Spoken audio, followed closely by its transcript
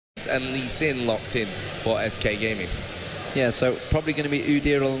and Lee Sin locked in for SK Gaming. Yeah, so probably going to be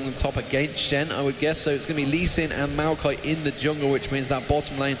Udyr along the top against Shen, I would guess. So it's going to be Lee Sin and Maokai in the jungle, which means that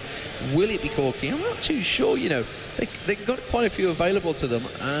bottom lane, will it be Corki? I'm not too sure, you know. They've got quite a few available to them,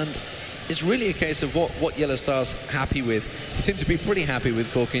 and it's really a case of what Yellow Star's happy with. He seemed to be pretty happy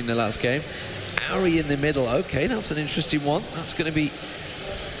with Corki in the last game. Ahri in the middle, okay, that's an interesting one. That's going to be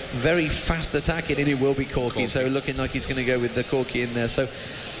very fast attacking, and it will be Corki. So looking like he's going to go with the Corki in there. So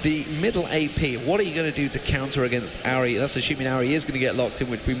the middle AP, what are you going to do to counter against Ahri? That's assuming Ahri is going to get locked in,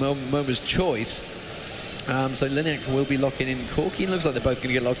 which will be Moma's choice. So Linac will be locking in Corki. Looks like they're both going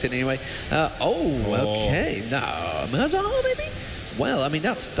to get locked in anyway. Okay. No, Malzahar maybe? Well, I mean,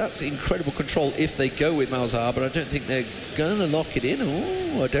 that's incredible control if they go with Malzahar, but I don't think they're going to lock it in.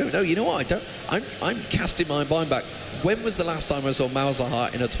 Oh, I don't know. You know what? I'm casting my mind back. When was the last time I saw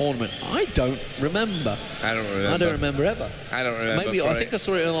Malzahar in a tournament? I don't remember. I don't remember. I don't remember ever. I don't remember. Maybe I think I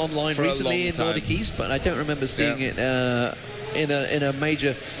saw it online recently in Nordic East, but I don't remember seeing it in a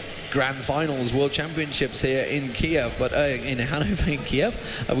major Grand Finals World Championships here in Kiev, but in Hanover in Kiev,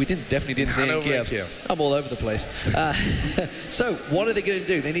 we definitely didn't see it in Kiev. I'm all over the place. So what are they going to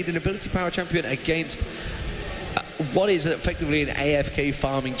do? They need an ability power champion against what is effectively an AFK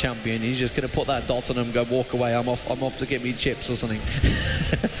farming champion. He's just going to put that dot on him and go walk away. I'm off to get me chips or something.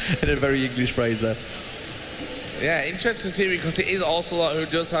 In a very English phrase there. Yeah, interesting to see, because it is Ocelot who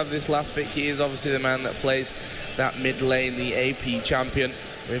does have this last pick. He is obviously the man that plays that mid lane, the AP champion.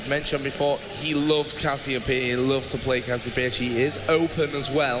 We've mentioned before, he loves Cassiopeia, he loves to play Cassiopeia. She is open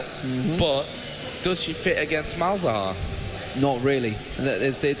as well, but does she fit against Malzahar? Not really.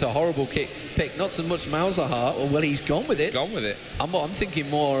 It's a horrible pick. Not so much Malzahar. Well, he's gone with it. He's gone with it. I'm thinking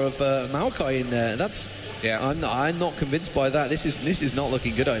more of Maokai in there. I'm not convinced by that. This is not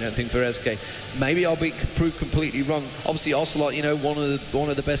looking good, I don't think, for SK. Maybe I'll be proved completely wrong. Obviously, Ocelot, you know, one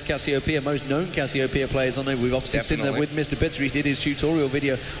of the best Cassiopeia, most known Cassiopeia players on there. We've obviously seen that with Mr. Bitter. He did his tutorial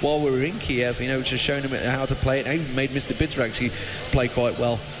video while we were in Kiev, you know, which has shown him how to play it. And even made Mr. Bitter actually play quite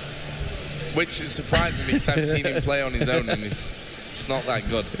well. Which is surprising me, because I've seen him play on his own, and it's not that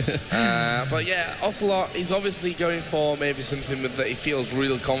good. But yeah, Ocelot, he's obviously going for maybe something that he feels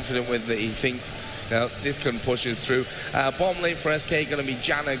real confident with, that he thinks, you know, this can push us through. Bottom lane for SK going to be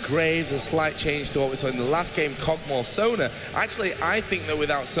Janna Graves, a slight change to what we saw in the last game, Kog'Maw Sona. Actually, I think that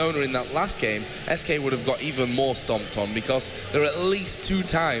without Sona in that last game, SK would have got even more stomped on, because there are at least 2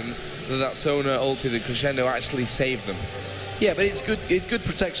 times that Sona ulti, the crescendo, actually saved them. Yeah, but it's good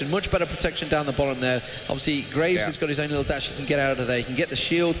protection, much better protection down the bottom there. Obviously, Graves has got his own little dash. He can get out of there. He can get the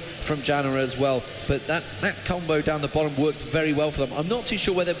shield from Janna as well. But that combo down the bottom worked very well for them. I'm not too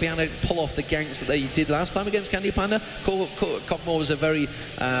sure whether they'll be able to pull off the ganks that they did last time against Candy Panda. Kog'Maw was a very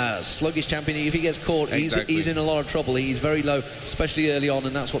sluggish champion. If he gets caught, he's in a lot of trouble. He's very low, especially early on,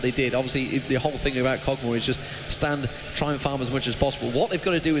 and that's what they did. Obviously, the whole thing about Kog'Maw is just try and farm as much as possible. What they've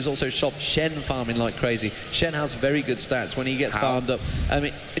got to do is also stop Shen farming like crazy. Shen has very good stats when he gets farmed up. I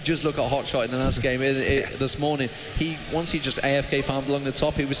mean, just look at Hotshot in the last game this morning. Once he just AFK farmed along the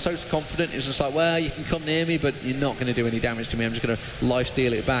top, he was so confident. It was just like, well, you can come near me, but you're not going to do any damage to me. I'm just going to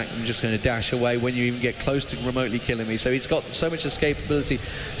lifesteal it back. I'm just going to dash away when you even get close to remotely killing me. So he's got so much escapability.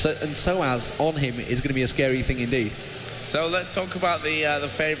 So as on him is going to be a scary thing indeed. So let's talk about the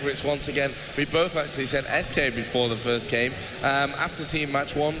favourites once again. We both actually said SK before the first game. After seeing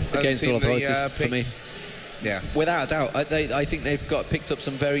match 1 against all authorities, for me. Yeah, without a doubt. I think they've picked up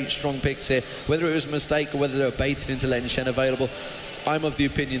some very strong picks here. Whether it was a mistake or whether they were baited into letting Shen available, I'm of the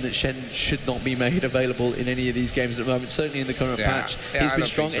opinion that Shen should not be made available in any of these games at the moment. Certainly in the current patch, he's been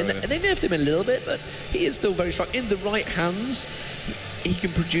strong. And they nerfed him a little bit, but he is still very strong. In the right hands, he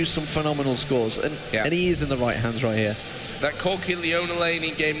can produce some phenomenal scores, and he is in the right hands right here. That Corki Leona lane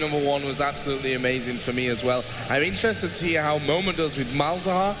in game number 1 was absolutely amazing for me as well. I'm interested to see how Moma does with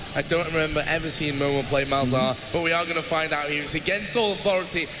Malzahar. I don't remember ever seeing Moma play Malzahar, but we are going to find out here. It's against All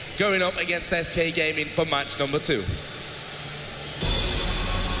Authority going up against SK Gaming for match number 2.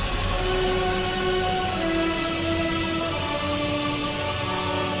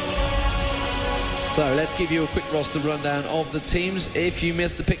 So let's give you a quick roster rundown of the teams. If you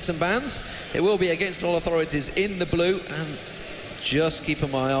missed the picks and bans, it will be against All Authorities in the blue, and just keeping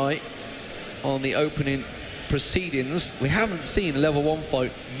my eye on the opening proceedings. We haven't seen a level 1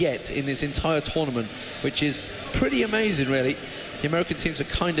 fight yet in this entire tournament, which is pretty amazing, really. The American teams are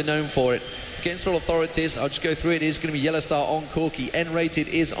kind of known for it. Against All Authorities, I'll just go through it. It is going to be Yellow Star on Corki, N-rated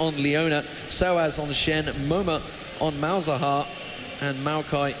is on Leona, Soaz on Shen, Moma on Malzahar, and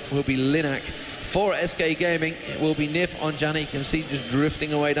Maokai will be Linac For SK Gaming, it will be Nif on Janny. You can see just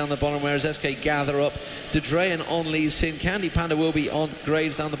drifting away down the bottom, whereas SK gather up. Dedrayan on Lee Sin. Candy Panda will be on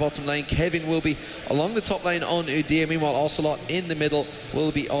Graves down the bottom lane. Kevin will be along the top lane on Udir. Meanwhile, Ocelot in the middle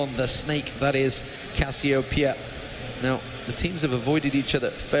will be on the Snake. That is Cassiopeia. Now, the teams have avoided each other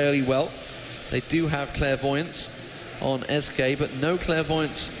fairly well. They do have Clairvoyance on SK, but no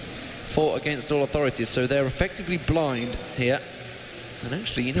Clairvoyance for Against All Authorities. So they're effectively blind here. And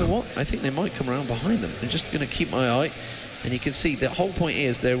actually, you know what? I think they might come around behind them. I'm just going to keep my eye. And you can see the whole point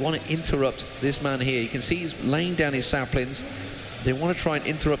is they want to interrupt this man here. You can see he's laying down his saplings. They want to try and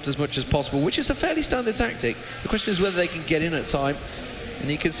interrupt as much as possible, which is a fairly standard tactic. The question is whether they can get in at time. And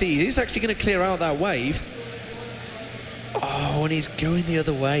you can see he's actually going to clear out that wave. Oh, and he's going the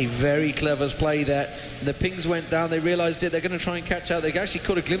other way. Very clever play there. The pings went down. They realised it. They're going to try and catch out. They actually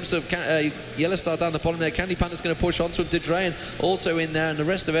caught a glimpse of Yellow Star down the bottom there. Candy Panda's going to push onto him. Dedrayan also in there, and the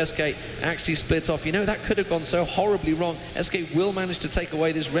rest of SK actually split off. You know, that could have gone so horribly wrong. SK will manage to take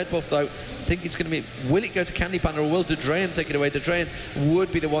away this red buff, though. I think it's going to be... Will it go to Candy Panda, or will Dedrayan take it away? Dedrayan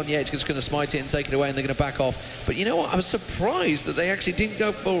would be the one. Yeah, it's just going to smite it and take it away, and they're going to back off. But you know what? I was surprised that they actually didn't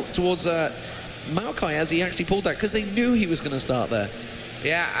go towards... Maokai as he actually pulled that, because they knew he was going to start there.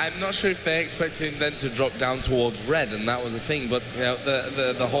 Yeah, I'm not sure if they're expecting them to drop down towards red, and that was the thing. But you know,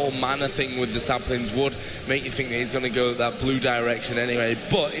 the whole mana thing with the saplings would make you think that he's going to go that blue direction anyway.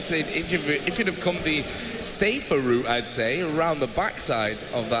 But if it had come the safer route, I'd say, around the backside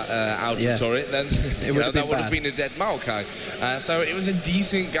of that outer turret, then that would have been a dead Maokai. So it was a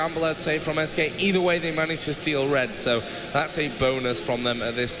decent gamble, I'd say, from SK. Either way, they managed to steal red, so that's a bonus from them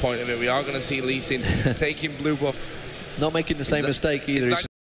at this point of it. We are going to see Lee Sin taking blue buff. Not making the same mistake either.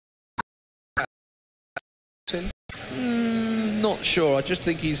 Not sure. I just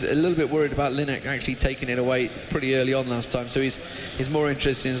think he's a little bit worried about Linek actually taking it away pretty early on last time. So he's more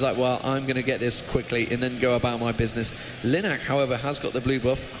interested in, he's like, well, I'm going to get this quickly and then go about my business. Linek, however, has got the blue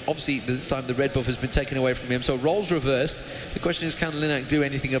buff. Obviously, this time the red buff has been taken away from him. So roles reversed. The question is, can Linek do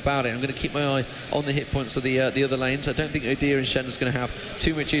anything about it? I'm going to keep my eye on the hit points of the other lanes. I don't think Udir and Shen is going to have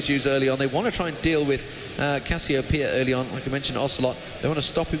too much issues early on. They want to try and deal with Cassiopeia early on. Like I mentioned, Ocelot. They want to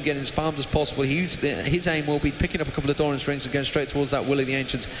stop him getting as farmed as possible. His aim will be picking up a couple of Doran's rings and going straight towards that Will of the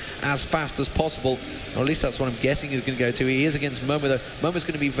Ancients as fast as possible. Or at least that's what I'm guessing he's going to go to. He is against Momo, though. Momo's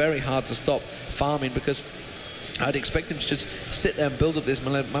going to be very hard to stop farming, because I'd expect him to just sit there and build up this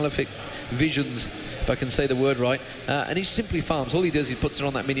malefic visions, if I can say the word right, and he simply farms. All he does is he puts it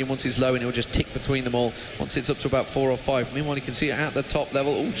on that minion once he's low, and he'll just tick between them all once it's up to about 4 or 5. Meanwhile, you can see it at the top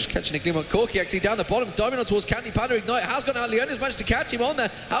level. Oh, just catching a glimmer. Corki actually down the bottom, diving on towards Candy Panda. Ignite has gone out. Leona's managed to catch him on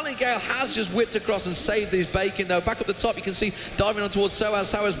there. Howling Gale has just whipped across and saved his bacon, though. Back up the top, you can see diving on towards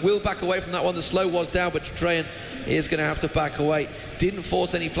Soaz. Soaz will back away from that one. The slow was down, but Dedrayan is going to have to back away. Didn't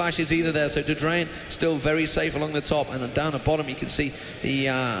force any flashes either there, so Dedrayan still very safe along the top, and then down the bottom you can see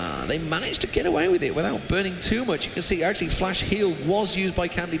they managed to get away with it without burning too much. You can see actually Flash Heal was used by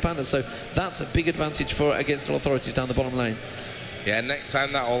Candy Panda, so that's a big advantage for Against All Authorities down the bottom lane. Yeah, next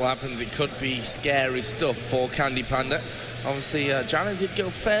time that all happens, it could be scary stuff for Candy Panda. Obviously, Janna did go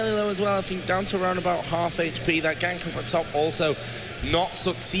fairly low as well, I think down to around about half HP. That gank up at top also not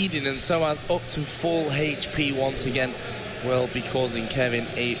succeeding, and so as up to full HP once again will be causing Kevin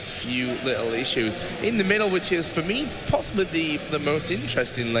a few little issues. In the middle, which is, for me, possibly the most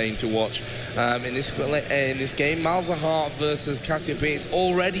interesting lane to watch in this game, Malzahar versus Cassiopeia. It's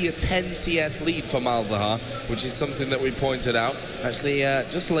already a 10 CS lead for Malzahar, which is something that we pointed out. Actually,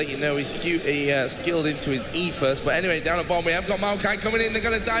 just to let you know, he skilled into his E first. But anyway, down at bottom, we have got Maokai coming in. They're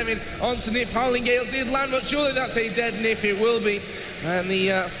going to dive in onto Nif. Howling Gale did land, but surely that's a dead Nif. It will be. And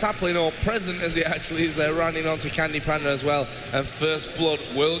the sapling, or present as it actually is, they're running onto Candy Panda as well. And first blood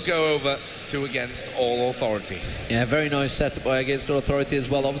will go over to Against All Authority. Yeah, very nice setup by Against All Authority as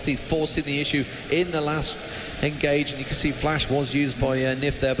well. Obviously forcing the issue in the last engage, and you can see Flash was used by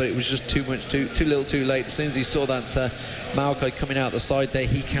Nif there, but it was just too little too late. As soon as he saw that Maokai coming out the side there,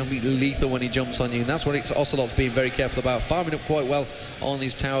 he can be lethal when he jumps on you, and that's what Ocelot's being very careful about, farming up quite well on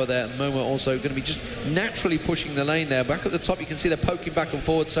his tower there. And Momo also going to be just naturally pushing the lane there. Back at the top, you can see they're poking back and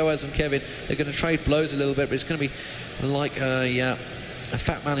forward. Soaz and Kevin, they're going to trade blows a little bit, but it's going to be like a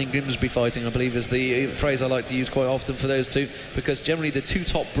fat man in Grimsby fighting, I believe, is the phrase I like to use quite often for those two, because generally the two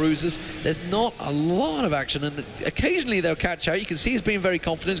top bruisers, there's not a lot of action, and occasionally they'll catch out. You can see he's being very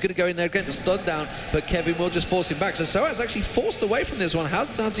confident. He's going to go in there, get the stun down, but Kevin will just force him back. So Soaz actually forced away from this one, has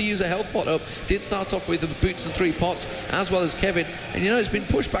had to use a health pot up, did start off with the boots and 3 pots, as well as Kevin, and you know, it's been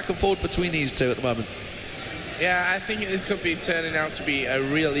pushed back and forward between these two at the moment. Yeah, I think this could be turning out to be a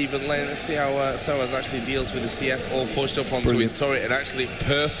real even lane. Let's see how Soaz actually deals with the CS all pushed up onto his turret, and actually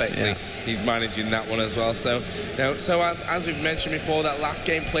perfectly he's managing that one as well. So, so as we've mentioned before, that last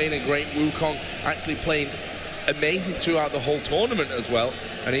game playing a great Wukong, actually playing amazing throughout the whole tournament as well,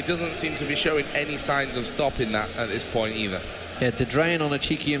 and he doesn't seem to be showing any signs of stopping that at this point either. Yeah, Dedrayan on a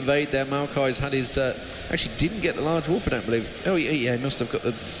cheeky invade there. Maokai's had his... actually didn't get the large wolf, I don't believe. Oh, yeah, he must have got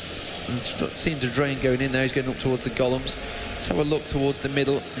the... Seen Dedrayan going in there. He's going up towards the golems. Let's have a look towards the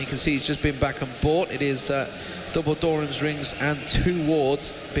middle. You can see he's just been back and bought. It is double Doran's rings and 2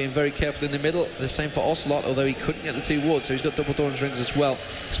 wards. Being very careful in the middle. The same for Ocelot, although he couldn't get the 2 wards, so he's got double Doran's rings as well.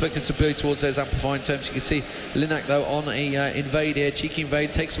 Expect him to build towards those amplifying terms. You can see Linak, though, on a invade here. Cheeky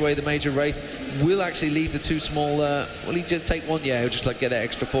invade, takes away the major wraith. Will actually leave the 2 small... will he just take 1? Yeah, he'll just get that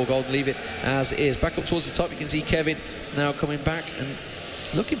extra 4 gold and leave it as is. Back up towards the top, you can see Kevin now coming back and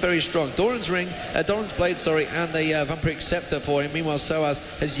looking very strong. Doran's blade, sorry, and a vampiric scepter for him. Meanwhile, Soaz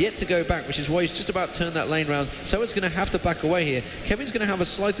has yet to go back, which is why he's just about to turn that lane round. Soaz going to have to back away here. Kevin's going to have a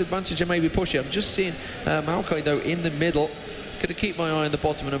slight advantage and maybe push it. I'm just seeing Maokai, though, in the middle. Going to keep my eye on the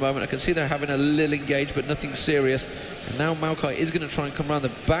bottom in a moment. I can see they're having a little engage, but nothing serious. And now Maokai is going to try and come around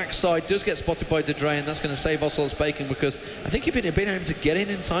the backside. Does get spotted by Dedrayan. That's going to save Ocelot's bacon, because I think if it had been able to get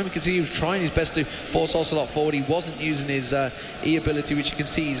in time, you can see he was trying his best to force Ocelot forward. He wasn't using his E ability, which you can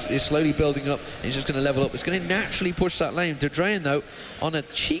see is slowly building up. And he's just going to level up. It's going to naturally push that lane. Dedrayan, though, on a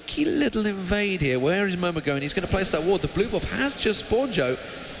cheeky little invade here. Where is Momo going? He's going to place that ward. The blue buff has just spawned, Joe.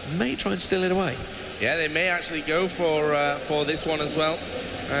 May try and steal it away. Yeah, they may actually go for this one as well.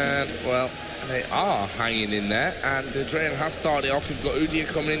 And, well, they are hanging in there. And Dedrayan has started off. We've got Udyr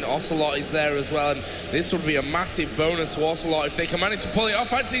coming in. Ocelot is there as well. And this would be a massive bonus to Ocelot if they can manage to pull it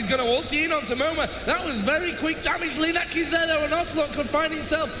off. Actually, he's going to ulti in onto Moma. That was very quick damage. Linak is there, though, and Ocelot could find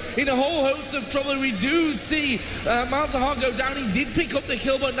himself in a whole host of trouble. We do see Malzahar go down. He did pick up the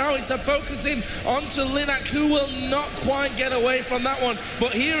kill, but now it's a focusing onto Linak, who will not quite get away from that one.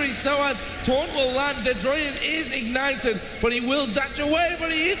 But here is Soaz. Taunt will land. Dedrayan is ignited, but he will dash away,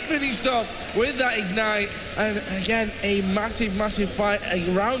 but he is finished off with that ignite. And again, a massive, massive fight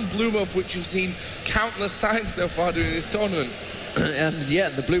around blue buff, which you've seen countless times so far during this tournament. And yeah,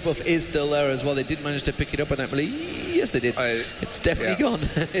 the blue buff is still there as well. They did manage to pick it up, I don't believe. Yes, they did. It's definitely gone.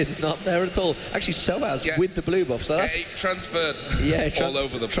 It's not there at all. Actually, Soaz with the blue buff. So that's it transferred. Yeah, all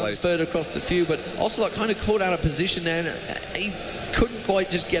over the place. Transferred across the few, but Ocelot kind of caught out of position there. And he couldn't quite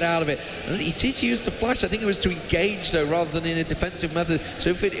just get out of it. And he did use the flash. I think it was to engage, though, rather than in a defensive method. So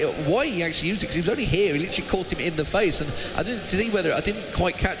if why he actually used it, because he was only here, he literally caught him in the face. And I didn't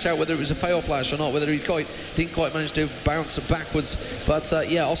quite catch out whether it was a fail flash or not, whether he didn't quite manage to bounce backwards. But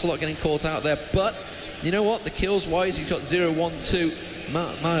yeah, Ocelot getting caught out there. But you know what? The kills wise, he's got 0, 1, 2.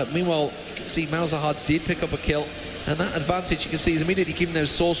 Meanwhile, you can see Malzahar did pick up a kill. And that advantage, you can see, is immediately giving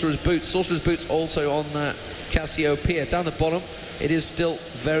those Sorcerer's Boots. Sorcerer's Boots also on Cassiopeia. Down the bottom, it is still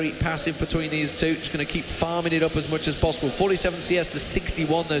very passive between these two. Just going to keep farming it up as much as possible. 47 CS to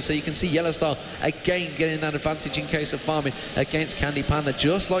 61, though, so you can see Yellowstar again getting that advantage in case of farming against Candy Panda,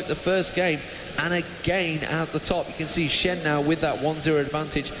 just like the first game. And again, at the top, you can see Shen now with that 1-0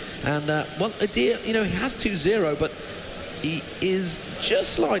 advantage. And, well, Udyr, you know, he has 2-0, but he is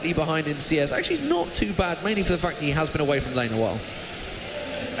just slightly behind in CS. Actually, it's not too bad, mainly for the fact that he has been away from lane a while.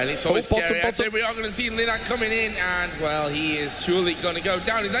 And it's always scary. I'd say we are going to see Linak coming in, and, well, he is surely going to go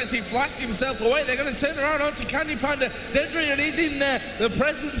down. He's actually flashed himself away. They're going to turn around onto Candy Panda. Dedrayan is in there. The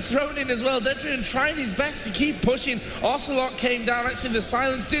presence thrown in as well. Dedrayan trying his best to keep pushing. Ocelot came down. Actually, the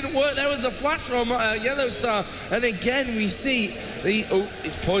silence didn't work. There was a flash from Yellow Star. And again, we see the... Oh,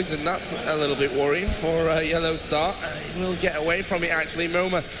 it's poisoned. That's a little bit worrying for Yellow Star. He will get away from it, actually.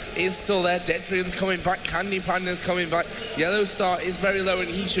 Moma is still there. Dedrayan's coming back. Candy Panda's coming back. Yellow Star is very low, and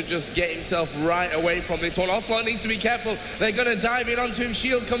he should just get himself right away from this one. Ocelot needs to be careful. They're going to dive in onto him.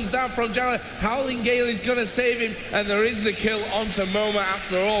 Shield comes down from Jala. Howling Gale is going to save him, and there is the kill onto Moma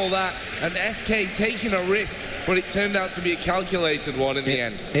after all that. And SK taking a risk, but it turned out to be a calculated one in the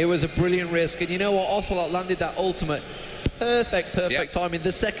end. It was a brilliant risk, and you know what? Ocelot landed that ultimate. Perfect timing.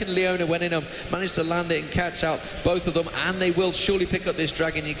 The second Leona went in and managed to land it and catch out both of them, and they will surely pick up this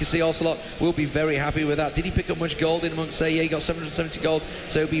dragon. You can see Ocelot will be very happy with that. Did he pick up much gold in amongst? Yeah, he got 770 gold,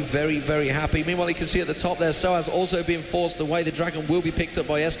 so he'll be very, very happy. Meanwhile, you can see at the top there, Soaz also being forced away. The dragon will be picked up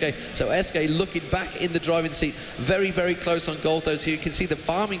by SK, so SK looking back in the driving seat, very, very close on gold, though. So you can see the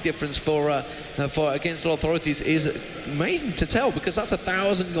farming difference for Against All Authorities is made to tell, because that's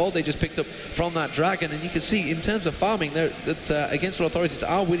 1,000 gold they just picked up from that dragon. And you can see in terms of farming that Against All Authorities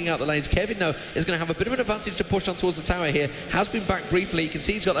are winning out the lanes. Kevin, though, is going to have a bit of an advantage to push on towards the tower here. Has been back briefly. You can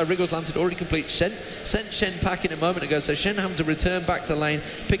see he's got that Wriggles Lantern already complete. Sent Shen packing a moment ago, so Shen having to return back to lane,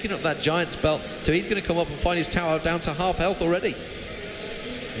 picking up that Giant's belt. So he's going to come up and find his tower down to half health already.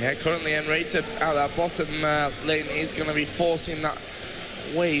 Yeah, currently N-rated out that bottom lane is going to be forcing that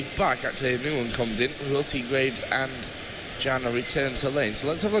wave back. Actually, a new one comes in. We will see Graves and Jana return to lane. So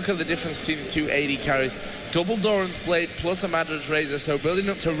let's have a look at the difference between the two AD carries. Double Doran's Blade plus a Madras Razor, so building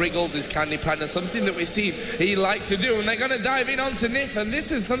up to Wriggles is Candy Panda, something that we see he likes to do, and they're going to dive in onto Nif, and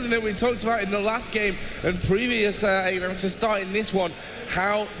this is something that we talked about in the last game and previous, to start in this one,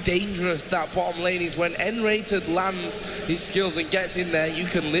 how dangerous that bottom lane is. When N-rated lands his skills and gets in there, you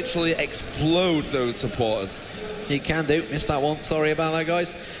can literally explode those supporters. You can do. Missed that one. Sorry about that,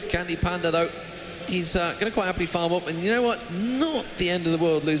 guys. Candy Panda, though, he's going to quite happily farm up, and you know what? It's not the end of the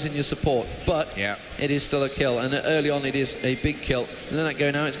world losing your support, but yeah, it is still a kill, and early on it is a big kill. And then that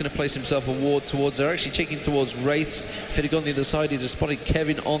going out, it's going to place himself a ward towards, they're actually checking towards Wraiths. If he'd have gone the other side, he'd have spotted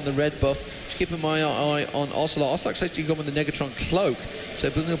Kevin on the red buff. Just keeping my eye on Ocelot. Ocelot's actually gone with the Negatron Cloak, so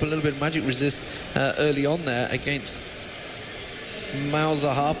building up a little bit of magic resist early on there against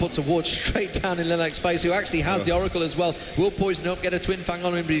Malzahar. Puts a ward straight down in Lennox's face, who actually has the Oracle as well. Will poison up, get a Twin Fang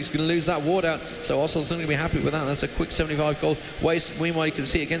on him, but he's going to lose that ward out. So Ocelot's not going to be happy with that. That's a quick 75 gold waste. Meanwhile, you can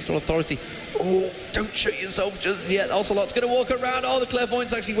see against all authority. Oh, don't shoot yourself just yet. Ocelot's going to walk around. Oh, the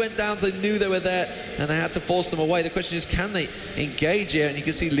clairvoyants actually went down, so they knew they were there, and they had to force them away. The question is, can they engage here? And you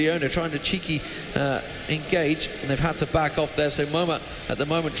can see Leona trying to cheeky engage, and they've had to back off there. So Moma, at the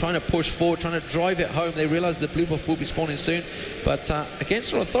moment, trying to push forward, trying to drive it home. They realise the blue buff will be spawning soon, but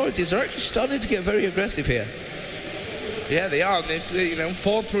against all authorities, they're actually starting to get very aggressive here. Yeah, they are. They've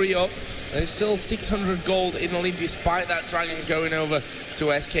 4-3 up. There's still 600 gold in the lead despite that dragon going over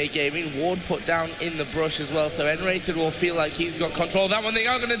to SK Gaming. Ward put down in the brush as well, so N-rated will feel like he's got control of that one. They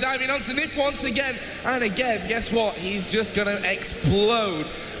are going to dive in onto Nif once again, and again, guess what? He's just going to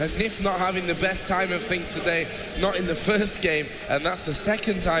explode. And Nif not having the best time of things today, not in the first game, and that's the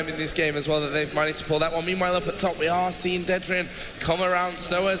second time in this game as well that they've managed to pull that one. Meanwhile, up at top, we are seeing Dedrian come around.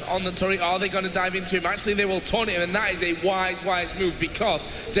 Soaz on the turret. Are they going to dive into him? Actually, they will taunt him, and that is a wise move, because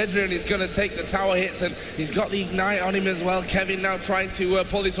Dedrian is going to take the tower hits, and he's got the ignite on him as well. Kevin now trying to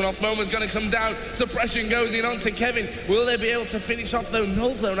pull this one off. Moma's going to come down. Suppression goes in onto Kevin. Will they be able to finish off, though?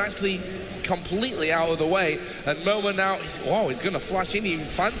 Null Zone actually completely out of the way, and Moma now, he's going to flash in.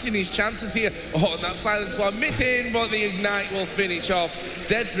 He's fancying his chances here. Oh, and that silence one missing, but the ignite will finish off.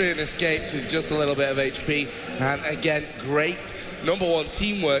 Dedrian escapes with just a little bit of HP, and again, great #1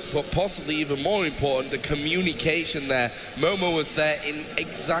 teamwork, but possibly even more important, the communication there. Momo was there in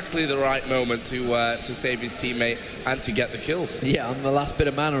exactly the right moment to save his teammate and to get the kills. Yeah, and the last bit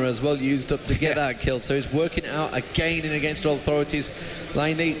of mana as well used up to get that kill, so he's working out again in against all authorities.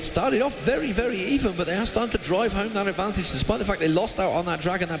 Like, they started off very even, but they are starting to drive home that advantage, despite the fact they lost out on that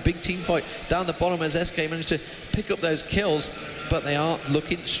dragon, that big team fight down the bottom, as SK managed to pick up those kills. But they are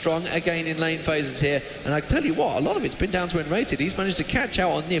looking strong again in lane phases here. And I tell you what, a lot of it's been down to N-rated. He's managed to catch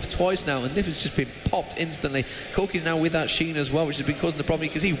out on Nif twice now, and Nif has just been popped instantly. Corky's now with that Sheen as well, which has been causing the problem. You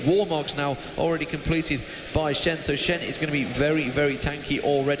can see Warmog's now already completed by Shen. So Shen is going to be very tanky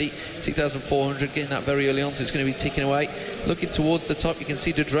already. 2,400, getting that very early on, so it's going to be ticking away. Looking towards the top, you can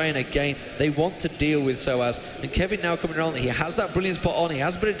see Dedrain again. They want to deal with Soaz. And Kevin now coming around. He has that brilliance pot on. He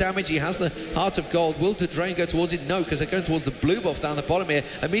has a bit of damage. He has the Heart of Gold. Will Dedrain go towards it? No, because they're going towards the blue buff down the bottom here.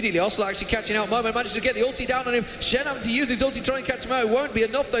 Immediately, Ocelot actually catching out Momo, managed to get the ulti down on him. Shen having to use his ulti, trying to catch him out. It won't be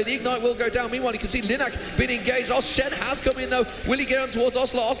enough, though. The ignite will go down. Meanwhile, you can see Linak being engaged. Shen has come in, though. Will he get on towards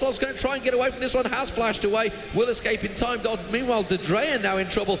Ocelot? Ocelot's going to try and get away from this one. Has flashed away. Will escape in time. Meanwhile, Dedrain now in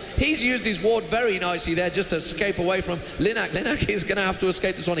trouble. He's used his ward very nicely there just to escape away from Linak. Linak is going to have to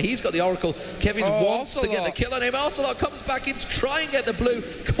escape this one. He's got the Oracle. Kevin wants to get the kill on him. Ocelot comes back in to try and get the blue.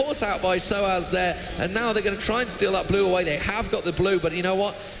 Caught out by Soaz there. And now they're going to try and steal that blue away. They have got the blue, but you know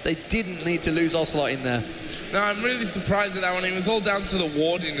what? They didn't need to lose Ocelot in there. No, I'm really surprised at that one. It was all down to the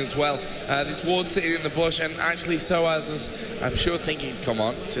warding as well. This ward sitting in the bush, and actually Soaz was, I'm sure, thinking, come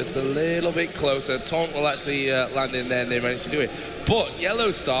on, just a little bit closer. Taunt will actually land in there, and they managed to do it. But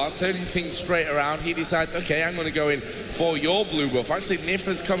Yellow Star, turning things straight around, he decides, okay, I'm going to go in for your blue buff. Actually, Nif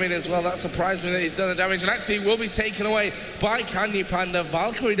has come in as well. That surprised me that he's done the damage, and actually will be taken away by Candy Panda.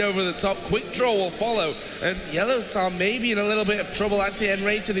 Valkyrie over the top. Quick draw will follow, and Yellow Star may be in a little bit of trouble. Actually,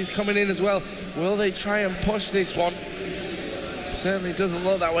 N-rated is coming in as well. Will they try and push this one? Certainly doesn't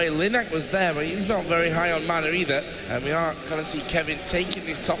look that way. Linak was there, but he's not very high on mana either. And we are going to see Kevin taking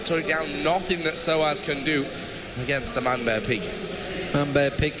this top turret down. Nothing that Soaz can do against the Man-Bear Pig.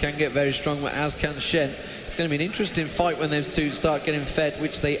 Man-Bear Pig can get very strong, as can Shen. It's going to be an interesting fight when those two start getting fed,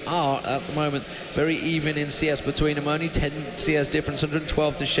 which they are at the moment. Very even in CS between them. Only 10 CS difference.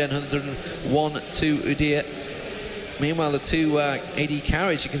 112 to Shen, 101 to Udyr. Meanwhile, the two AD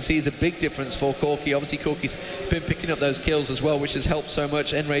carries, you can see, is a big difference for Corky. Obviously, Corky's been picking up those kills as well, which has helped so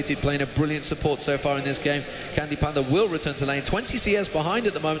much. N-Rated playing a brilliant support so far in this game. Candy Panda will return to lane. 20 CS behind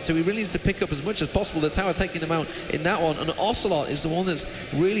at the moment, so he really needs to pick up as much as possible. The tower taking them out in that one. And Ocelot is the one that's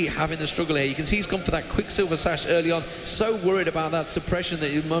really having the struggle here. You can see he's gone for that Quicksilver Sash early on. So worried about that suppression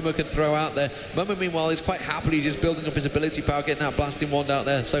that Momo can throw out there. Momo, meanwhile, is quite happily just building up his ability power, getting that blasting wand out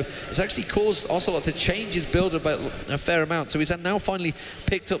there. So it's actually caused Ocelot to change his build about a fair amount. So he's now finally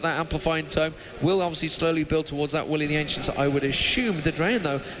picked up that amplifying tome. Will obviously slowly build towards that Willie the Ancients, I would assume. The Dragon,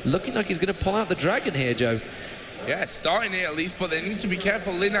 though, looking like he's going to pull out the Dragon here, Joe. Yeah, starting here at least, but they need to be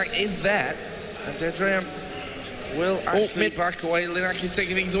careful. Linak is there, and Dedrayan will actually back away. Linak is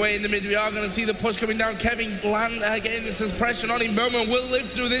taking things away in the mid. We are going to see the push coming down. Kevin Land getting the suppression on him. Bowman will live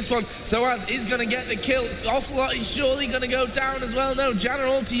through this one. Soaz is going to get the kill. Ocelot is surely going to go down as well. No, Janna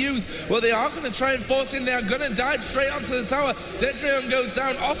all to use. Well, they are going to try and force in. They are going to dive straight onto the tower. Dedrayan goes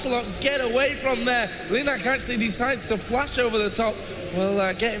down. Ocelot get away from there. Linak actually decides to flash over the top. Will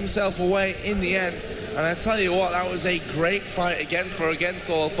get himself away in the end. And I tell you what, that was a great fight again against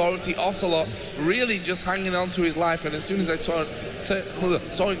all authority. Ocelot really just hanging on to his life, and as soon as I saw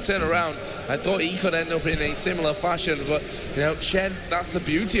him turn around, I thought he could end up in a similar fashion. But you know, Shen, that's the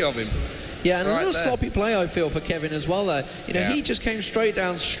beauty of him. Yeah, and a little sloppy play, I feel, for Kevin as well there. You know, he just came straight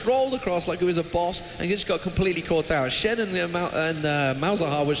down, strolled across like he was a boss, and just got completely caught out. Shen and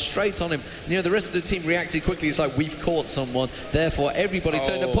Malzahar was straight on him. And, you know, the rest of the team reacted quickly. It's like, we've caught someone. Therefore, everybody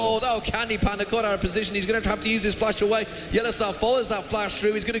turned and pulled. Oh, Candy Panda caught out of position. He's going to have to use his flash away. Yellowstar follows that flash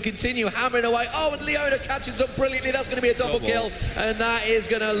through. He's going to continue hammering away. Oh, and Leona catches up brilliantly. That's going to be a double kill. And that is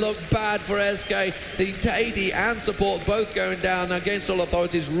going to look bad for SK. The AD and support both going down. Now, against all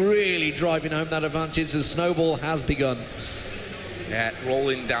authorities, really driving home that advantage. The snowball has begun. Yeah,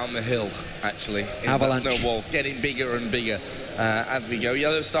 rolling down the hill, actually. Avalanche. That snowball getting bigger and bigger as we go.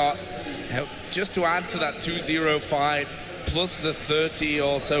 Yellowstar, just to add to that 205 plus the 30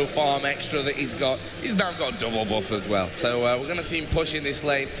 or so farm extra that he's got, he's now got a double buff as well. So we're going to see him pushing this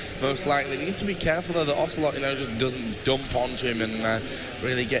lane most likely. He needs to be careful though that Ocelot, you know, just doesn't dump onto him and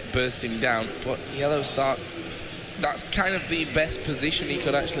really get bursting down. But Yellowstar, that's kind of the best position he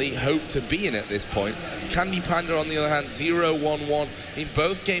could actually hope to be in at this point. Candy Panda, on the other hand, 0-1-1 in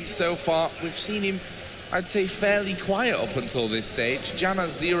both games so far. We've seen him, I'd say, fairly quiet up until this stage. Janna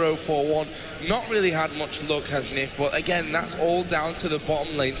 0-4-1. Not really had much luck, has Nif, but again, that's all down to the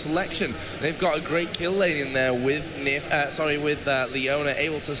bottom lane selection. They've got a great kill lane in there with Leona,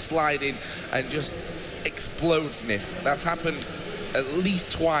 able to slide in and just explode Nif. That's happened at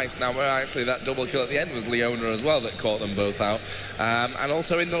least twice now, where actually that double kill at the end was Leona as well that caught them both out, and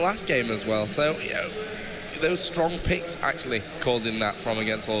also in the last game as well. So, you know, those strong picks actually causing that from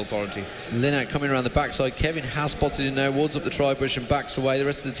against all authority. Linak coming around the backside. Kevin has spotted him now, wards up the tri-bush and backs away. The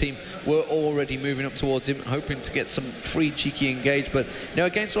rest of the team were already moving up towards him, hoping to get some free cheeky engage. But, you know,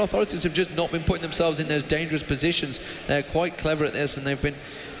 against all authorities have just not been putting themselves in those dangerous positions. They're quite clever at this, and they've been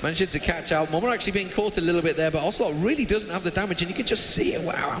managing to catch out. Momo actually being caught a little bit there, but Ocelot really doesn't have the damage, and you can just see it.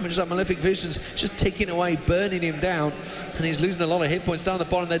 Wow, how much that Malefic Vision's just taking away, burning him down, and he's losing a lot of hit points down the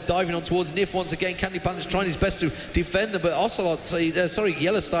bottom. They're diving on towards Nif once again. Candy Panda's trying his best to defend them, but Ocelot,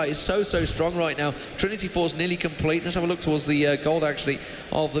 Yellowstar is so strong right now. Trinity Force nearly complete. Let's have a look towards the gold, actually,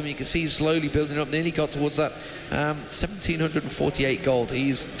 of them. You can see he's slowly building up, nearly got towards that 1,748 gold.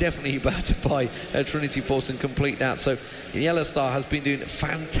 He's definitely about to buy Trinity Force and complete that. So Yellowstar has been doing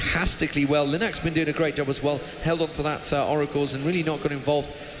fantastically well. Linak's been doing a great job as well, held on to that Oracles and really not got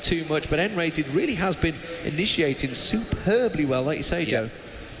involved too much, but N-Rated really has been initiating superbly well, like you say, Joe.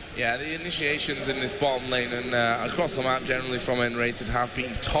 Yeah, the initiations in this bottom lane and across the map generally from N-Rated have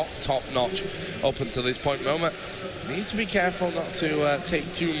been top notch up until this point. Moment needs to be careful not to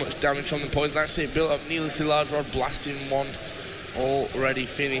take too much damage from the poison. Actually, it built up needlessly large rod, blasting wand already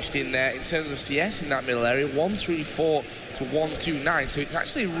finished in there. In terms of CS in that middle area, 134 to 129, so it's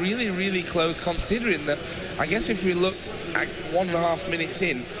actually really close, considering that I guess if we looked at 1.5 minutes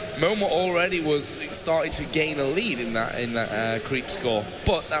in, Momo already was starting to gain a lead in that creep score,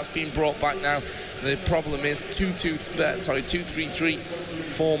 but that's been brought back now. The problem is 2-3-3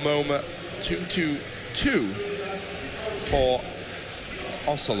 for Momo, 2-2-2 for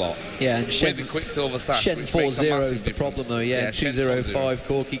Ocelot. Yeah, and with the Quicksilver sash. Shen 4-0 is the difference. problem, though. Yeah,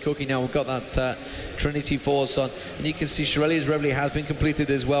 2-0-5 Corky. Now we've got that Trinity Force on, and you can see Shirelia's Reveille has been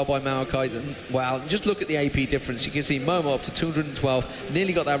completed as well by Maokai. And, wow, just look at the AP difference. You can see Momo up to 212,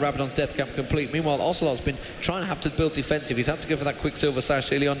 nearly got that Rabadon's Death Cap complete. Meanwhile, Ocelot's been trying to have to build defensive. He's had to go for that Quicksilver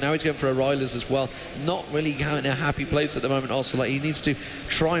sash early on. Now he's going for a Rylas as well. Not really in a happy place at the moment, Ocelot. He needs to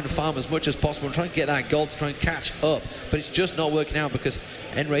try and farm as much as possible and try and get that gold to try and catch up, but it's just not working out because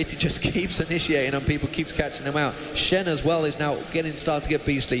N-Rated just keeps initiating on people, keeps catching them out. Shen as well is now starting to get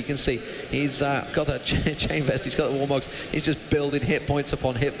beastly. You can see he's got that chain vest, he's got the warm-ups, he's just building hit points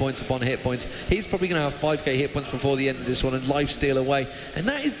upon hit points upon hit points. He's probably going to have 5k hit points before the end of this one and lifesteal away. And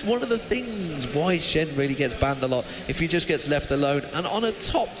that is one of the things why Shen really gets banned a lot, if he just gets left alone. And on a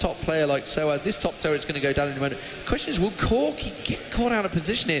top player like Soaz, this top turret's going to go down in a moment. The question is, will Corky get caught out of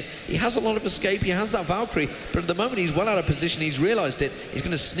position here? He has a lot of escape, he has that Valkyrie, but at the moment he's well out of position, he's realised it. He's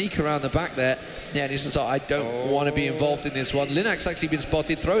going to sneak around the back there. Yeah, and he's just like, I don't want to be involved in this one. Linak's actually been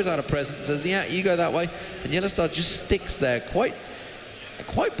spotted, throws out a present, says, yeah, you go that way. And Yellowstar just sticks there. Quite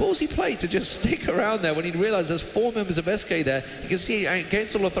ballsy play to just stick around there when he realised there's 4 members of SK there. You can see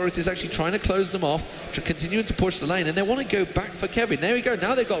Against All Authorities actually trying to close them off, continuing to push the lane, and they want to go back for Kevin. There we go.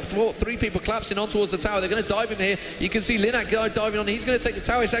 Now they've got 3 people collapsing on towards the tower. They're going to dive in here. You can see Linak diving on. He's going to take the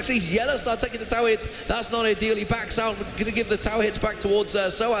tower hits. Actually, Yellowstar taking the tower hits. That's not ideal. He backs out. We're going to give the tower hits back towards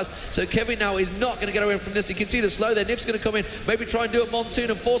Soaz. So Kevin now is not going to get away from this. You can see the slow there. Nif's going to come in, maybe try and do a monsoon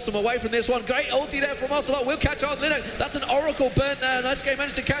and force them away from this one. Great ulti there from Ocelot. We'll catch on Linak. That's an Oracle burnt there. Nice game,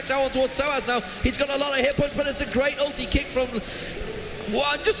 managed to catch out on towards Soaz now. He's got a lot of hit points, but it's a great ulti kick from... Well,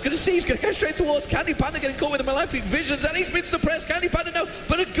 I'm just going to see he's going to go straight towards Candy Panda, getting caught with the Malefic Visions, and he's been suppressed. Candy Panda, no,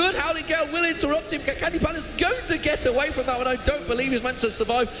 but a good Howling Gale will interrupt him. Candy Panda's going to get away from that one. I don't believe he's managed to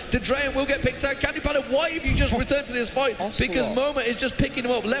survive. Dedrayan will get picked out. Candy Panda, why have you just returned to this fight? Because Moma is just picking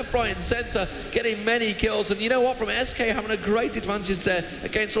him up left, right, and centre, getting many kills. And you know what? From SK having a great advantage there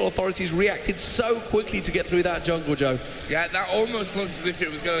against All Authorities, reacted so quickly to get through that jungle, Joe. Yeah, that almost looked as if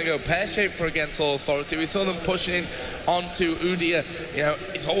it was going to go pear-shaped for Against All Authority. We saw them pushing in onto Udyr. You know,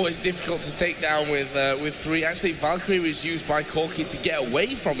 it's always difficult to take down with 3. Actually, Valkyrie was used by Corky to get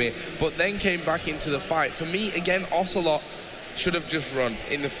away from it, but then came back into the fight. For me, again, Ocelot should have just run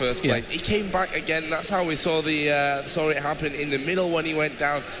in the first place. He came back again. That's how we saw it happen in the middle when he went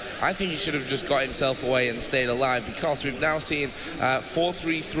down. I think he should have just got himself away and stayed alive, because we've now seen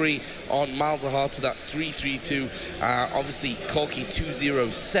 4-3-3 on Malzahar to that 3-3-2. Obviously, Corky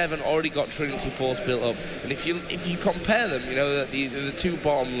 2-0-7 already got Trinity Force built up, and if you compare them, you know, the 2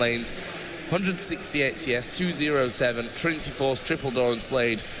 bottom lanes. 168 CS, 207, Trinity Force, Triple Doran's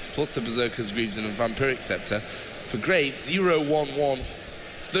Blade, plus the Berserker's Greaves and a Vampiric Scepter. For Graves, 0-1-1,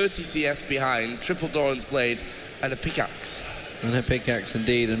 30 CS behind, Triple Doran's Blade, and a pickaxe. And a pickaxe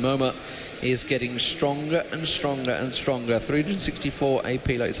indeed, and Moma is getting stronger and stronger and stronger. 364 AP,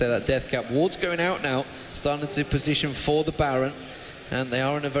 like you say, that death cap. Ward's going out now, starting to position for the Baron. And they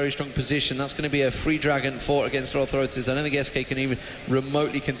are in a very strong position. That's going to be a free dragon for Against All Authorities. I don't think SK can even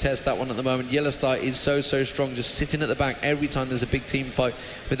remotely contest that one at the moment. Yellowstar is so strong, just sitting at the back every time there's a big team fight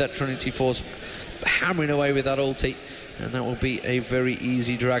with that Trinity Force hammering away with that ulti. And that will be a very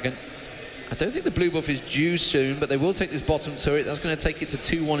easy dragon. I don't think the blue buff is due soon, but they will take this bottom turret. That's going to take it to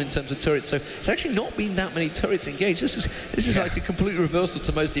 2-1 in terms of turrets. So it's actually not been that many turrets engaged. This is like a complete reversal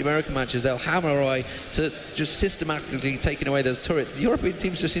to most of the American matches. They'll hammer away to just systematically taking away those turrets. The European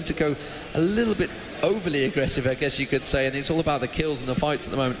teams just seem to go a little bit overly aggressive, I guess you could say, and it's all about the kills and the fights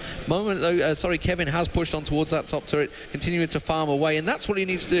at the moment. Kevin has pushed on towards that top turret, continuing to farm away, and that's what he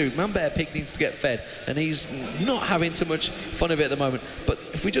needs to do. Manbear Pig needs to get fed, and he's not having too much fun of it at the moment. But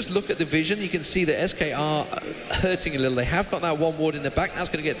if we just look at the vision, you can see that SK are hurting a little. They have got that 1 ward in the back. That's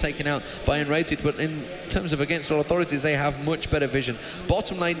going to get taken out by Unrated, but in terms of Against All Authorities, they have much better vision.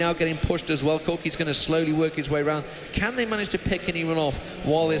 Bottom lane now getting pushed as well. Corky's going to slowly work his way around. Can they manage to pick anyone off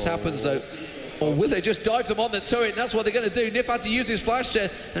while this happens, though? Or will they just dive them on the turret? And that's what they're going to do. Nif had to use his flash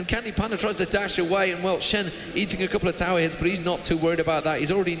jet, and Candy Panda tries to dash away. And, well, Shen eating a couple of tower hits, but he's not too worried about that. He's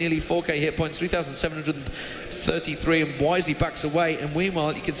already nearly 4k hit points, 3,733, and wisely backs away. And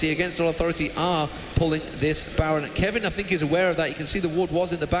meanwhile, you can see Against All Authority are pulling this Baron. Kevin, I think, is aware of that. You can see the ward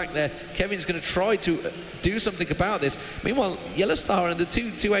was in the back there. Kevin's going to try to do something about this. Meanwhile, Yellowstar and the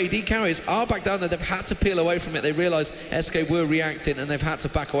two AD carriers are back down there. They've had to peel away from it. They realise SK were reacting, and they've had to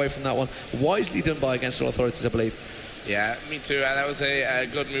back away from that one. Wisely done by Against All Authorities, I believe. Yeah, me too, and that was a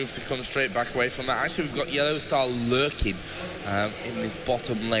good move to come straight back away from that. Actually, we've got Yellowstar lurking in this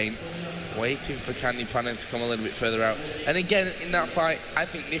bottom lane. waiting for Candy Panna to come a little bit further out. And again, in that fight, I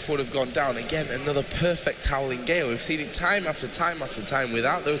think Nif would have gone down. Again, another perfect howling gale. We've seen it time after time after time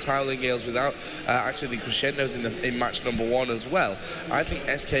without those howling gales, without actually the crescendos in match number 1 as well. I think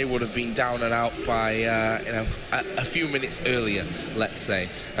SK would have been down and out by a few minutes earlier, let's say.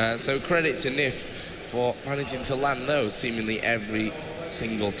 So credit to Nif for managing to land those seemingly every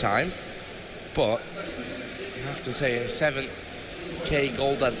single time. But I have to say, a 7k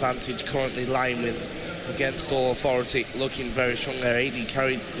gold advantage currently lying with Against All Authority, looking very strong there. AD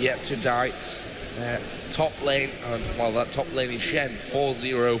carried yet to die. Top lane, and well, that top lane is Shen,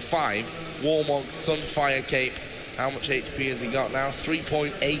 405. Warmog, Sunfire Cape. How much HP has he got now?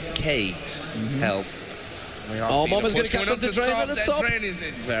 3.8k health. Oh, Mama's going to catch up to Drain at the top. Drain is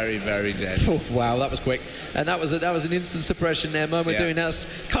very, very dead. Oh, wow, that was quick. And that was an instant suppression there. Mama doing that.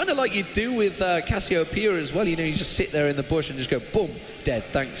 Kind of like you do with Cassiopeia as well. You know, you just sit there in the bush and just go, boom, dead.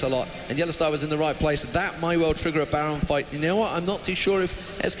 Thanks a lot. And Yellowstar was in the right place. That might well trigger a Baron fight. You know what? I'm not too sure if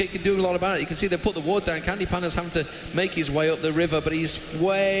SK can do a lot about it. You can see they put the ward down. Candy Panda's having to make his way up the river, but he's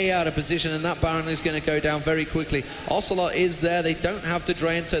way out of position, and that Baron is going to go down very quickly. Ocelot is there. They don't have to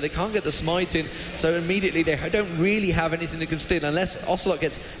drain, so they can't get the smite in. So immediately they don't really have anything that can steal unless Ocelot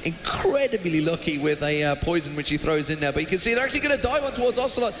gets incredibly lucky with a poison which he throws in there. But you can see they're actually going to dive on towards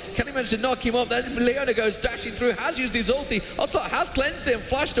Ocelot. Can he manage to knock him off? Then Leona goes dashing through, has used his ulti. Ocelot has cleansed him,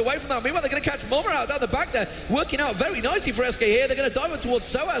 flashed away from that. Meanwhile, they're going to catch Mama out down the back there, working out very nicely for SK here. They're going to dive on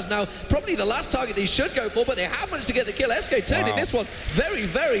towards Soaz now. Probably the last target they should go for, but they have managed to get the kill. SK turned in this one very,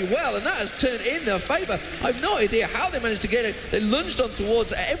 very well, and that has turned in their favour. I've no idea how they managed to get it. They lunged on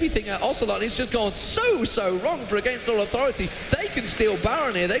towards everything at Ocelot, and it's just gone so wrong for Against All Authority. They can steal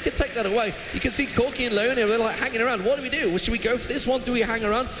Baron here. They can take that away. You can see Corki and Leonia, they're like hanging around. What do we do? Should we go for this one? Do we hang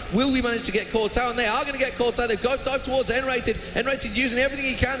around? Will we manage to get caught out? And they are going to get caught out. They've got dive towards N-Rated. N-Rated using everything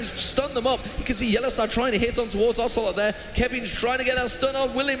he can to stun them up. You can see Yellowstar trying to hit on towards Ocelot there. Kevin's trying to get that stun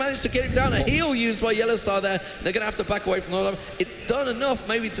on. Will he manage to get him down? A heal used by Yellowstar there. They're going to have to back away from all of them. It's done enough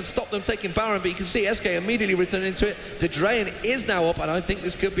maybe to stop them taking Baron, but you can see SK immediately returning into it. The Drain is now up, and I think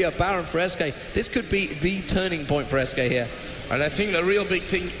this could be a Baron for SK. This could be the turning point for SK here. And I think the real big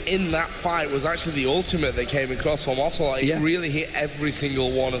thing in that fight was actually the ultimate that came across from Ocelot. It really hit every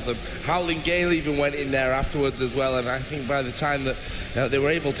single one of them. Howling Gale even went in there afterwards as well, and I think by the time that they were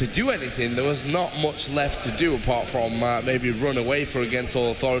able to do anything, there was not much left to do apart from maybe run away for Against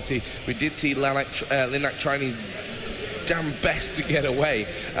All Authority. We did see Linak trying his damn best to get away,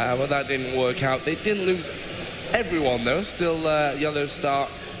 but that didn't work out. They didn't lose everyone though. Still Yellowstar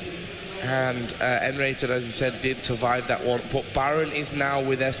and N-Rated, as you said, did survive that one. But Baron is now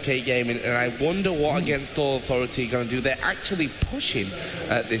with SK Gaming, and I wonder what Against All Authority are going to do. They're actually pushing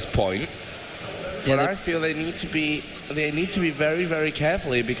at this point. But I feel they need to be very, very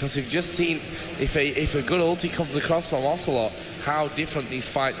careful here, because we've just seen if a good ulti comes across from Ocelot, how different these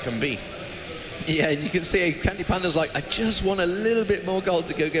fights can be. Yeah, and you can see Candy Panda's like, I just want a little bit more gold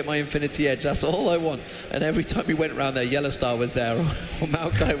to go get my Infinity Edge. That's all I want. And every time he went around there, Yellowstar was there or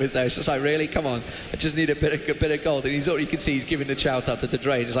Maokai was there. It's just like, really? Come on. I just need a bit of gold. And you can see he's giving the shout out to the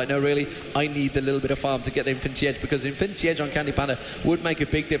Drain. He's like, no, really? I need the little bit of farm to get the Infinity Edge, because the Infinity Edge on Candy Panda would make a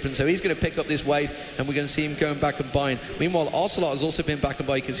big difference. So he's going to pick up this wave, and we're going to see him going back and buying. Meanwhile, Ocelot has also been back and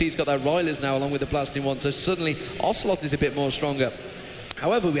buying. You can see he's got that Rylers now along with the Blasting One. So suddenly, Ocelot is a bit more stronger.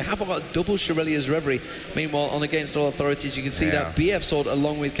 However, we have got a double Shirelia's Reverie. Meanwhile, on Against All Authorities, you can see that BF sword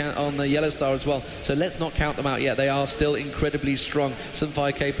along with on the Yellowstar as well. So let's not count them out yet. They are still incredibly strong.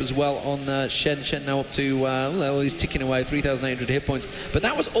 Sunfire Cape as well on Shen. Shen now up to, well, he's ticking away, 3,800 hit points. But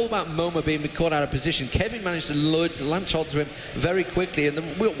that was all about Moma being caught out of position. Kevin managed to launch onto him very quickly. And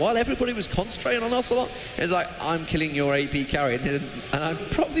while everybody was concentrating on Ocelot, it was like, I'm killing your AP carry. And I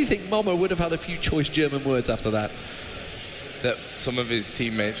probably think Moma would have had a few choice German words after that. That some of his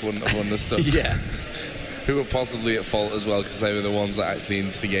teammates wouldn't have understood. Yeah. Who were possibly at fault as well, because they were the ones that actually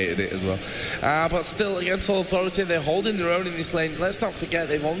instigated it as well. But still, Against All Authority, they're holding their own in this lane. Let's not forget,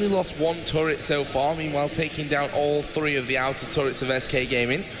 they've only lost one turret so far, meanwhile taking down all three of the outer turrets of SK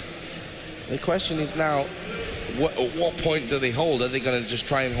Gaming. The question is now, at what point do they hold? Are they going to just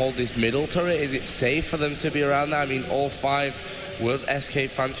try and hold this middle turret? Is it safe for them to be around that? I mean, all five. Will SK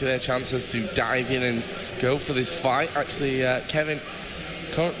fancy their chances to dive in and go for this fight? Actually, Kevin,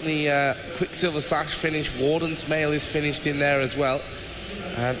 currently Quicksilver Sash finished. Warden's Mail is finished in there as well.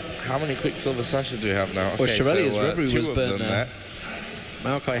 And how many Quicksilver Sashes do we have now? Well, Shirelia's Reverie was burned there.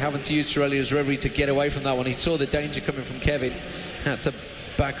 Maokai having to use Shirelia's Reverie to get away from that one. He saw the danger coming from Kevin. Had to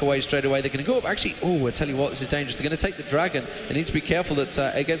back away straight away. They're going to go up. Actually, I tell you what, this is dangerous. They're going to take the Dragon. They need to be careful that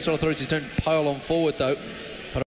Against All Authorities don't pile on forward, though.